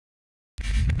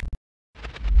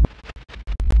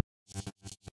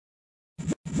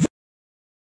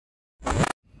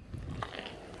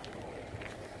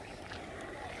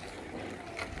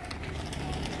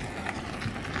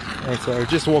And so I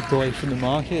just walked away from the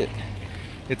market.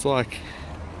 It's like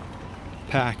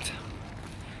packed.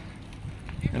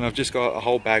 And I've just got a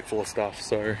whole bag full of stuff,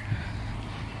 so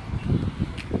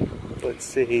let's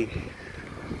see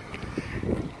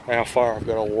how far I've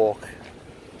got to walk.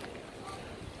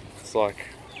 It's like,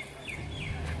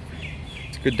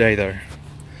 it's a good day though.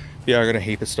 Yeah, I got a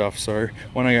heap of stuff, so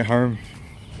when I get home,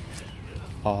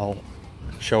 I'll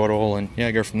show it all and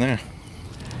yeah, go from there.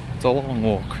 It's a long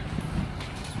walk.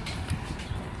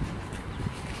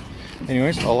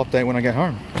 Anyways, I'll update when I get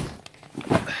home.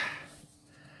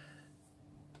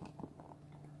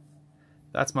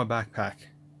 That's my backpack.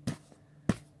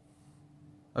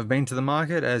 I've been to the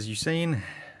market, as you've seen,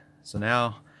 so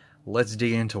now let's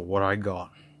dig into what I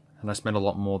got. And I spent a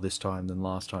lot more this time than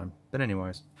last time. But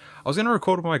anyways, I was going to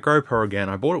record with my GoPro again.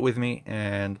 I bought it with me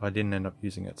and I didn't end up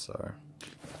using it, so...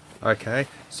 Okay,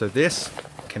 so this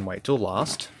can wait till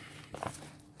last.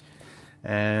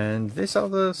 And this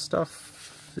other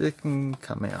stuff, it can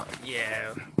come out.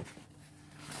 Yeah.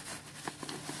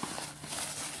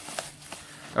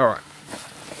 Alright,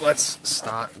 let's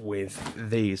start with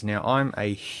these. Now, I'm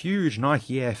a huge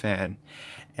Nike Air fan,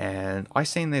 and I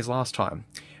seen these last time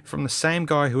from the same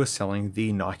guy who was selling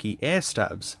the Nike Air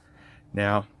Stabs.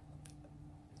 Now,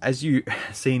 as you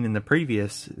seen in the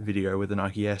previous video with the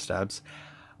Nike Air Stabs,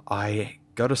 I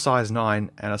got a size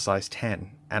 9 and a size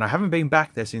 10, and I haven't been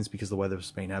back there since because the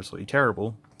weather's been absolutely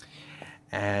terrible.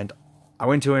 And I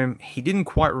went to him, he didn't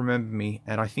quite remember me,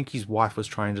 and I think his wife was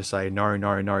trying to say, no,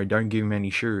 don't give him any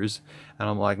shoes. And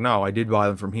I'm like, no, I did buy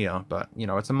them from here, but, you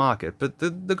know, it's a market. But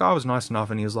the guy was nice enough,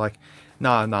 and he was like,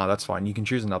 no, that's fine, you can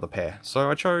choose another pair.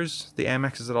 So I chose the Air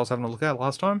Maxes that I was having a look at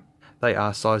last time. They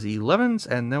are size 11s,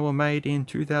 and they were made in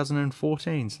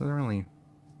 2014, so they're only,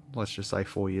 let's just say,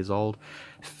 4 years old.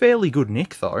 Fairly good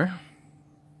nick, though,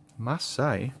 must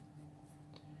say.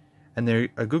 And they're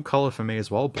a good colour for me as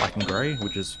well, black and grey,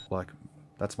 which is, like,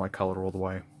 that's my colour all the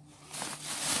way.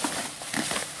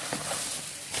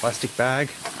 Plastic bag.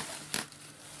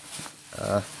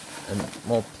 And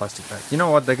more plastic bag. You know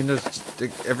what, they can just,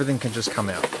 everything can just come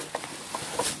out.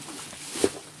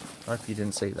 I hope you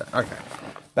didn't see that. Okay,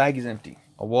 bag is empty.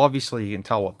 Well, obviously you can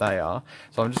tell what they are,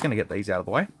 so I'm just going to get these out of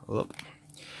the way. Look.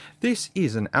 This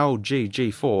is an LG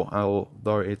G4,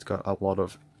 although it's got a lot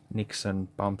of nicks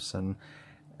and bumps, and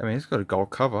I mean, it's got a gold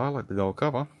cover. I like the gold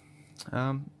cover.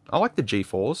 I like the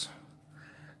G4s.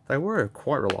 They were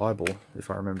quite reliable,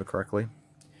 if I remember correctly.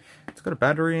 It's got a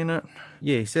battery in it.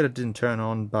 Yeah, he said it didn't turn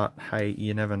on, but hey,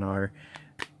 you never know.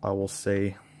 I will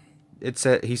see.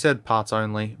 He said parts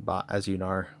only, but as you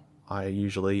know, I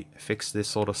usually fix this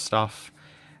sort of stuff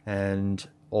and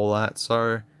all that.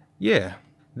 So yeah,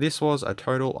 this was a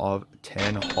total of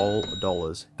 $10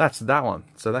 whole. That's that one.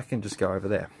 So that can just go over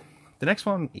there. The next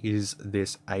one is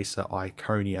this Acer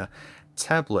Iconia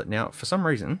tablet. Now, for some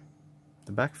reason,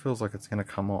 the back feels like it's going to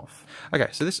come off. Okay,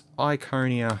 so this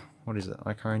Iconia, what is it?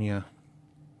 Iconia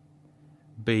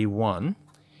B1.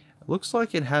 It looks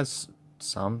like it has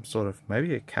some sort of,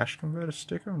 maybe a cash converter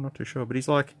sticker, I'm not too sure. But he's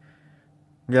like,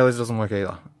 yeah, this doesn't work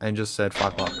either. And just said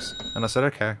 $5. And I said,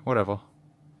 okay, whatever.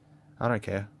 I don't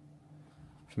care.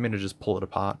 For me to just pull it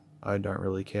apart, I don't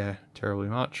really care terribly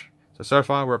much. So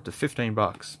far, we're up to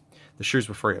 $15. The shoes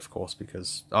were free, of course,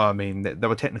 because, I mean, they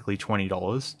were technically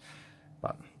 $20.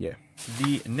 But, yeah.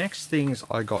 The next things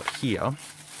I got here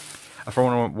are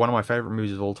from one of my favourite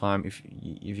movies of all time. If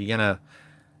you're going to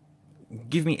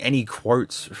give me any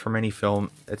quotes from any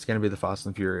film, it's going to be The Fast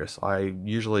and Furious. I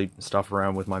usually stuff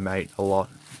around with my mate a lot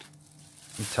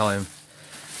and tell him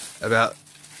about,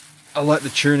 I like the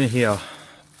tuna here.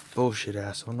 Bullshit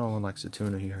asshole, no one likes the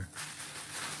tuna here.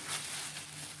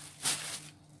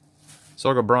 So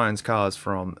I got Brian's cars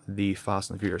from the Fast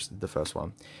and Furious, the first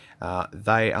one.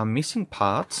 They are missing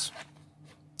parts.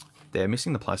 They're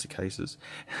missing the plastic cases.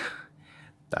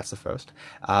 That's the first.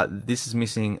 This is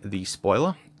missing the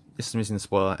spoiler. This is missing the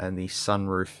spoiler and the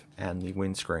sunroof and the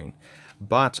windscreen.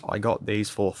 But I got these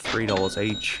for $3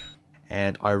 each.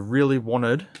 And I really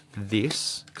wanted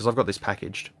this, because I've got this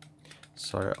packaged.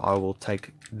 So I will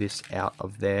take this out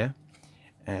of there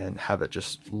and have it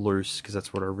just loose, because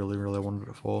that's what I really wanted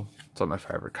it for. It's like my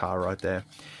favourite car right there.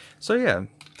 So yeah,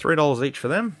 $3 each for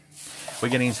them. We're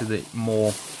getting into the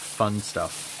more fun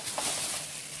stuff.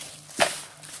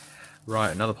 Right,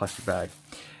 another plastic bag.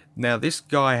 Now this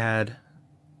guy had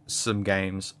some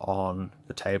games on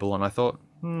the table, and I thought,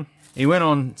 He went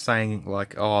on saying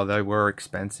like, oh, they were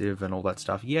expensive and all that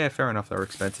stuff. Yeah, fair enough, they were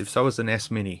expensive. So was an S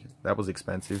Mini. That was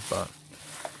expensive, but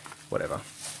whatever.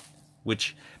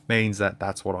 Which means that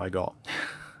that's what I got.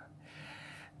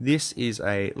 This is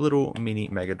a little mini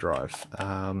Mega Drive.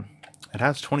 It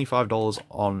has $25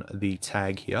 on the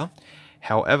tag here.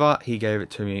 However, he gave it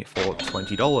to me for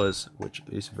 $20, which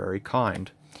is very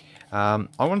kind. I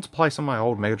wanted to play some of my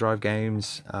old Mega Drive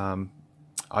games.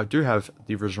 I do have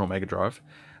the original Mega Drive,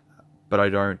 but I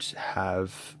don't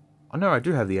have... Oh no, I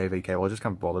do have the AV cable. I just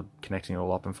can't bother connecting it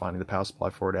all up and finding the power supply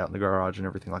for it out in the garage and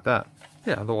everything like that.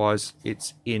 Yeah, otherwise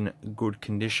it's in good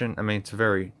condition. I mean, it's a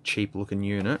very cheap looking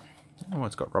unit. Oh,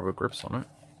 it's got rubber grips on it,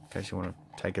 in case you want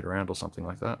to take it around or something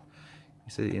like that.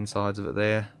 You see the insides of it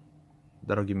there?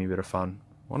 That'll give me a bit of fun.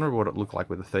 I wonder what it looked like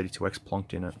with a 32X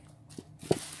plonked in it.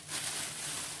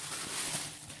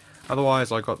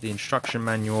 Otherwise, I got the instruction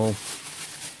manual,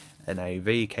 an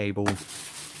AV cable,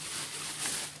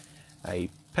 a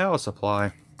power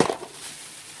supply,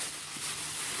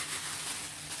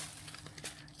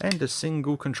 and a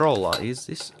single controller. Is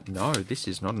this... No, this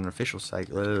is not an official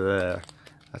Sega.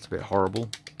 That's a bit horrible.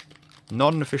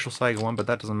 Not an official Sega one, but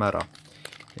that doesn't matter.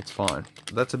 It's fine.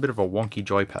 That's a bit of a wonky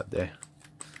joypad there.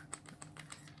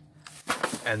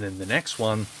 And then the next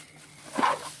one...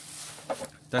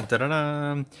 Dun, dun, dun,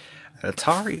 dun. An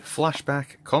Atari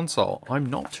Flashback console. I'm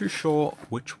not too sure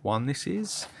which one this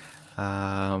is.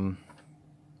 I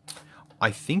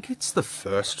think it's the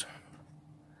first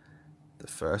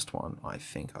one, I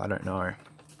think. I don't know.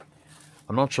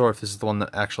 I'm not sure if this is the one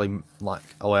that actually like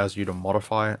allows you to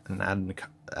modify it and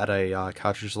add a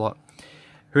cartridge slot.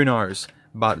 Who knows?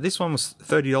 But this one was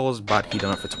 $30, but he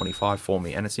done it for $25 for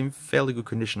me, and it's in fairly good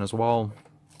condition as well.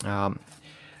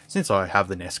 Since I have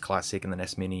the NES Classic and the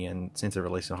NES Mini, and since they're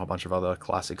releasing a whole bunch of other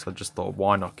classics, I just thought,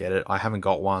 why not get it? I haven't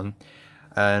got one,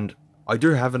 and I do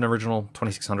have an original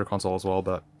 2600 console as well,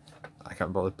 but I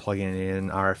can't bother plugging it in,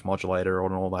 RF modulator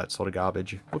and all that sort of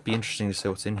garbage. It would be interesting to see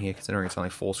what's in here, considering it's only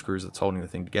 4 screws that's holding the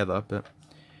thing together, but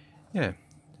yeah.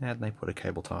 And they put a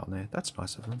cable tie on there. That's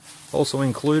nice of them. Also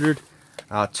included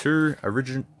are 2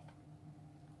 original...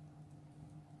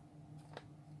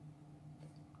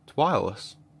 It's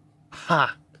wireless.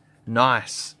 Ha!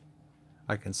 Nice!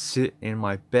 I can sit in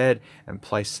my bed and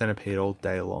play Centipede all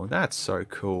day long. That's so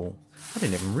cool. I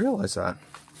didn't even realize that.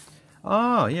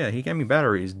 Oh, yeah, he gave me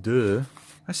batteries, duh.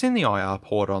 I seen the IR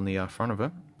port on the front of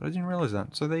it, but I didn't realize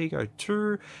that. So there you go,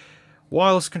 2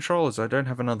 wireless controllers. I don't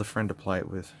have another friend to play it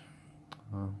with.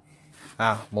 Well,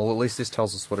 at least this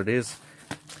tells us what it is.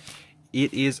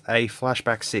 It is a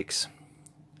Flashback 6.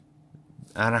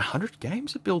 And 100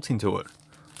 games are built into it.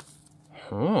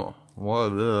 Oh,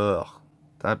 well, ugh.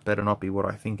 That better not be what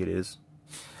I think it is.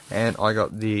 And I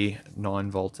got the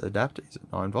 9-volt adapter. Is it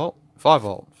 9 volt? 5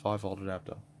 volt. 5 volt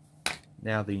adapter.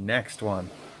 Now the next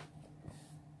one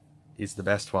is the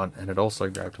best one, and it also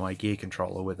grabbed my gear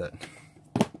controller with it.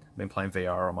 I've been playing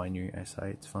VR on my new SA,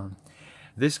 it's fun.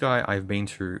 This guy I've been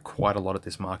to quite a lot at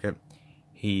this market.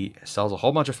 He sells a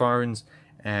whole bunch of phones,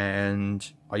 and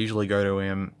I usually go to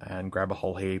him and grab a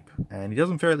whole heap, and he does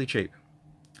them fairly cheap.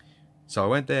 So I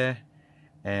went there,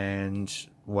 and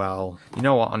well, you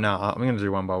know what, no, I'm going to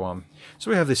do one by one.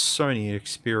 So we have this Sony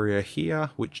Xperia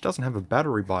here, which doesn't have a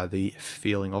battery by the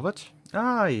feeling of it.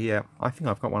 Ah, yeah, I think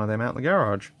I've got one of them out in the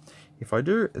garage. If I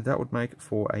do, that would make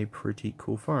for a pretty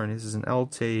cool phone. This is an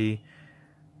LT25i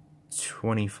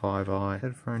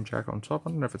headphone jack on top.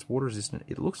 I don't know if it's water resistant.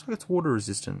 It looks like it's water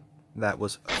resistant. That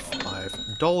was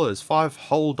 $5. 5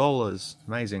 whole dollars.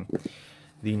 Amazing.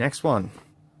 The next one.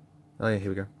 Oh yeah, here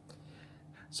we go.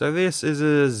 So this is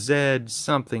a Z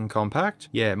something compact.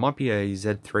 Yeah, it might be a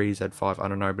Z3, Z5, I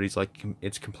don't know, but he's like,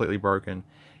 it's completely broken.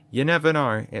 You never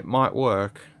know, it might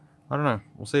work. I don't know,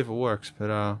 we'll see if it works,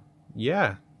 but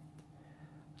yeah.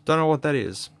 Don't know what that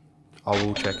is. I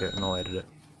will check it and I'll edit it.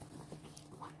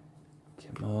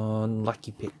 Come on,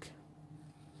 lucky pick.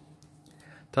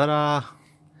 Ta-da!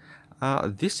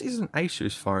 This is an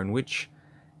Asus phone, which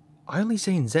I only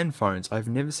see in Zen phones. I've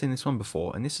never seen this one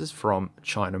before, and this is from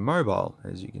China Mobile,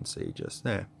 as you can see just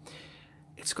there.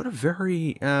 It's got a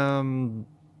very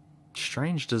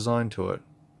strange design to it.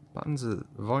 Buttons,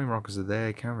 volume rockers are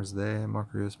there, cameras there,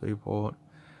 micro USB port,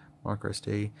 micro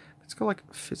SD. It's got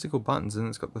like physical buttons, and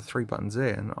it's got the 3 buttons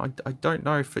there, and I don't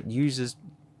know if it uses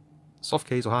soft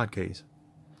keys or hard keys.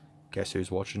 Guess who's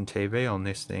watching TV on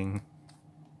this thing?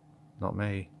 Not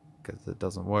me, because it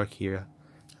doesn't work here.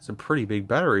 It's a pretty big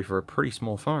battery for a pretty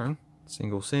small phone.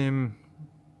 Single SIM,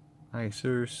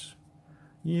 Asus.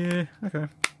 Yeah, okay.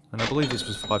 And I believe this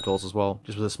was $5 as well,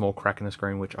 just with a small crack in the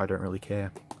screen, which I don't really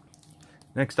care.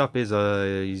 Next up is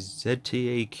a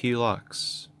ZTE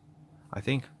QLux, I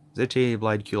think. ZTE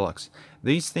Blade QLux.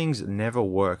 These things never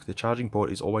work. The charging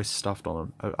port is always stuffed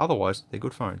on them. Otherwise, they're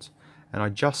good phones. And I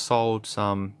just sold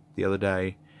some the other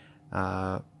day,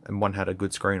 and one had a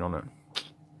good screen on it.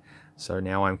 So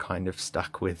now I'm kind of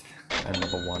stuck with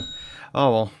another one.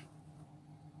 Oh well.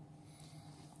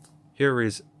 Here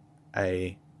is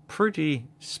a pretty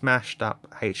smashed up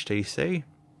HTC.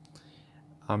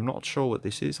 I'm not sure what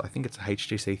this is. I think it's a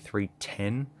HTC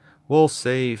 310. We'll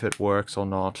see if it works or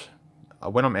not.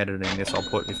 When I'm editing this, I'll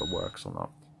put if it works or not.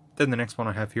 Then the next one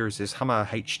I have here is this Hummer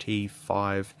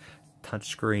HT5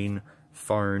 touchscreen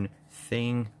phone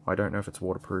thing. I don't know if it's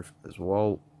waterproof as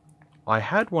well. I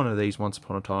had one of these once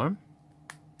upon a time.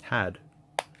 Don't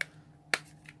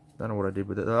know what I did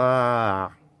with it.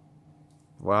 Well,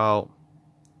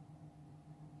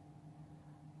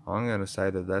 I'm going to say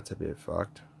that that's a bit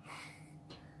fucked.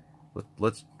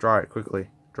 Let's dry it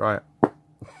quickly. Dry it.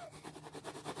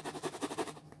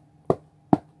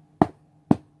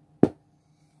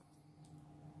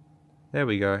 There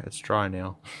we go. It's dry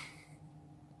now.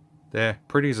 There.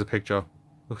 Pretty as a picture.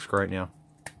 Looks great now.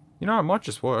 You know, it might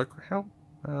just work. How?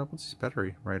 What's this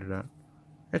battery rated at?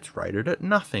 It's rated at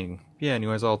nothing. Yeah,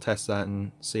 anyways, I'll test that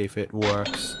and see if it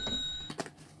works.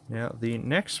 Now, the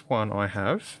next one I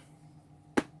have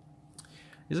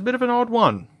is a bit of an odd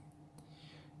one.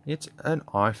 It's an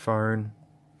iPhone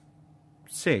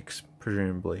 6,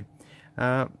 presumably.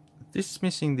 This is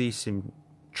missing the SIM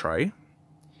tray,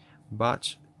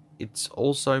 but it's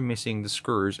also missing the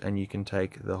screws, and you can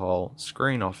take the whole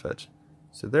screen off it.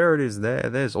 So there it is there.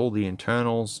 There's all the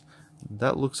internals.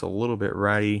 That looks a little bit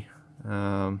ratty.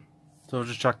 So I'll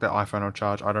just chuck that iPhone on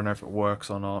charge. I don't know if it works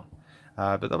or not.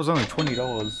 But that was only $20.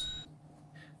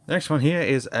 The next one here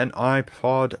is an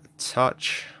iPod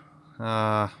Touch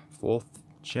 4th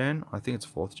gen. I think it's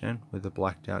 4th gen with a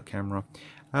blacked out camera.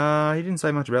 He didn't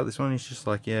say much about this one. He's just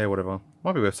like, yeah, whatever.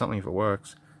 Might be worth something if it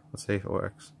works. Let's see if it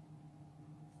works.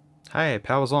 Hey,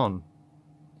 power's on.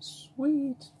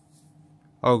 Sweet.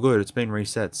 Oh good, it's been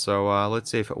reset, so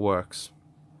let's see if it works.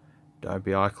 Don't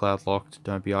be iCloud locked,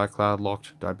 don't be iCloud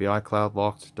locked, don't be iCloud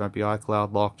locked, don't be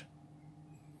iCloud locked.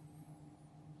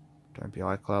 Don't be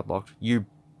iCloud locked. You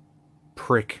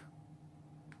prick.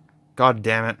 God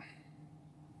damn it.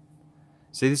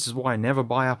 See, this is why I never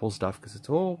buy Apple stuff, because it's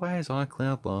always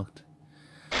iCloud locked.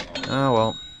 Oh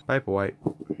well, paperweight.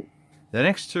 The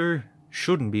next two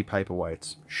shouldn't be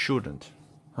paperweights. Shouldn't.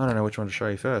 I don't know which one to show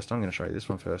you first. I'm going to show you this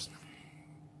one first.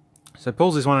 So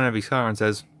pulls this one out of his car and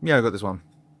says, yeah, I got this one.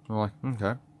 I'm like,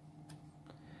 okay.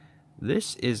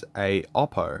 This is a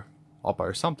Oppo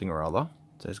something or other.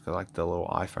 So it's got like the little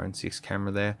iPhone 6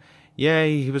 camera there. Yeah,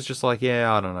 he was just like,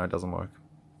 yeah, I don't know, it doesn't work.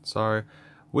 So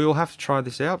we will have to try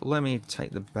this out. Let me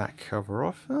take the back cover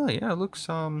off. Oh yeah, it looks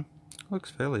fairly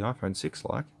iPhone 6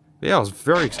 like. But yeah, I was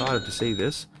very excited to see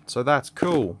this. So that's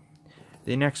cool.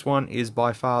 The next one is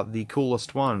by far the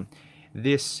coolest one.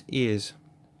 This is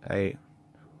a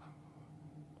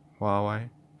Huawei.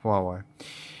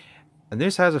 And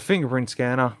this has a fingerprint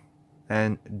scanner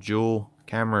and dual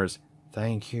cameras.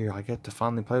 Thank you, I get to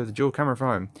finally play with the dual camera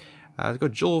phone. It's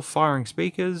got dual firing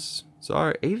speakers,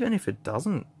 so even if it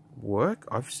doesn't work,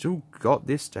 I've still got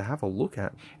this to have a look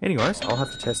at. Anyways, I'll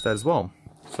have to test that as well.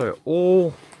 So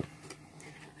all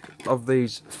of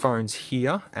these phones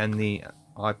here, and the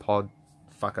iPod,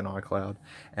 fucking iCloud,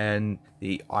 and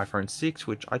the iPhone 6,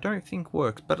 which I don't think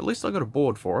works, but at least I got a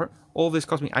board for it. All this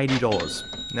cost me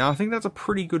 $80. Now I think that's a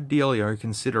pretty good dealio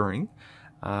considering.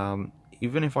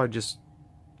 Even if I just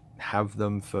have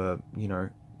them for, you know,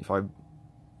 if I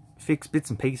fix bits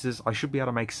and pieces, I should be able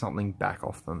to make something back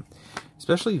off them.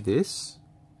 Especially this,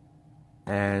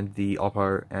 and the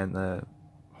Oppo and the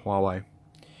Huawei,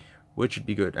 which would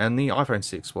be good. And the iPhone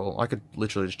 6, well, I could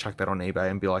literally just chuck that on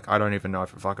eBay and be like, I don't even know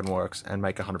if it fucking works, and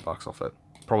make $100 off it.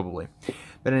 Probably.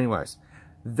 But anyways,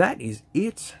 that is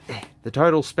it. The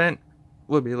total spent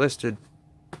will be listed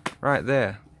right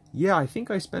there. Yeah, I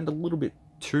think I spent a little bit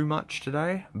too much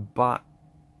today, but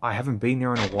I haven't been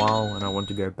there in a while, and I wanted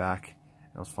to go back.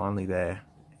 I was finally there,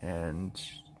 and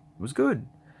it was good.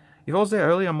 If I was there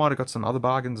early, I might have got some other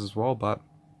bargains as well, but,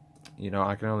 you know,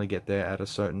 I can only get there at a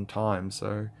certain time,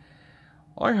 so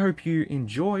I hope you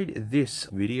enjoyed this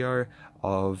video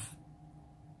of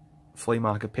Flea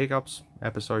Market Pickups,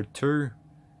 episode 2.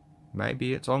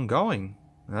 Maybe it's ongoing.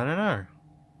 I don't know.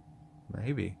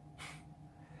 Maybe.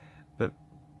 But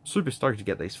super stoked to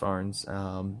get these phones.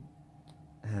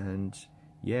 And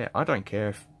yeah, I don't care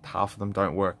if half of them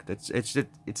don't work.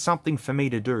 It's something for me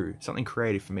to do. Something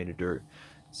creative for me to do.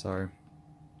 So,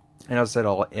 and as I said,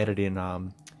 I'll edit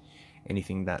in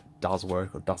anything that does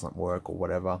work or doesn't work or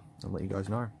whatever, and let you guys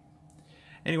know.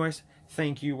 Anyways,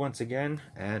 thank you once again,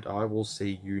 and I will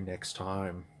see you next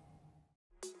time.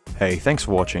 Hey, thanks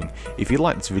for watching. If you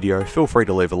liked this video, feel free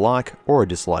to leave a like or a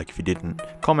dislike if you didn't.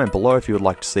 Comment below if you would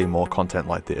like to see more content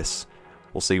like this.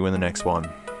 We'll see you in the next one.